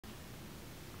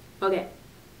Okay,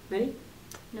 ready?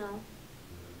 No.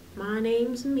 My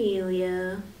name's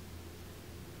Amelia.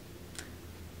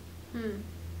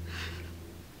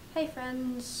 Hey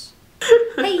friends.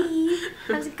 Hey,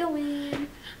 how's it going?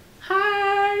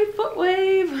 Hi, foot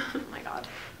wave. Oh my god.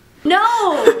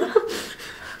 No!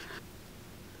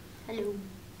 Hello.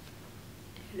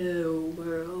 Hello,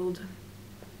 world.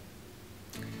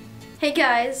 Hey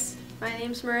guys, my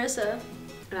name's Marissa.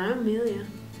 And I'm Amelia.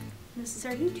 This is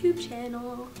our YouTube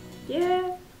channel.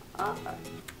 Yeah.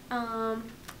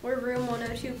 We're Room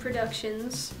 102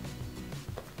 Productions.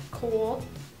 Cool.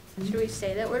 Should we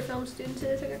say that we're film students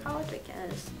at Ithaca College? I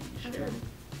guess. Sure.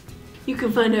 You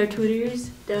can find our Twitters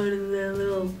down in the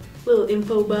little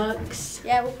info box.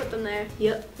 Yeah, we'll put them there.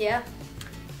 Yep. Yeah.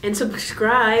 And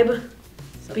subscribe.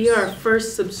 Be our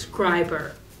first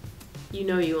subscriber. You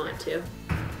know you want to.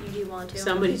 You do want to.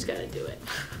 Somebody's got to do it.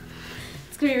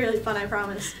 It's gonna be really fun, I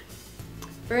promise.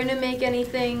 We're gonna make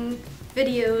anything,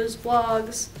 videos,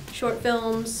 vlogs, short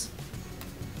films,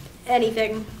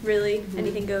 anything, really.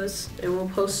 Anything goes. And we'll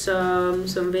post some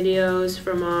videos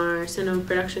from our cinema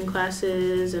production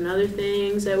classes and other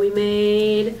things that we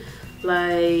made.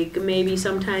 Like maybe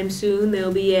sometime soon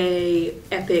there'll be a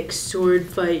epic sword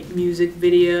fight music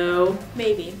video.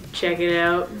 Maybe. Check it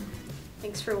out.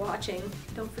 Thanks for watching.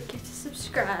 Don't forget to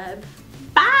subscribe.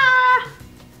 Bye!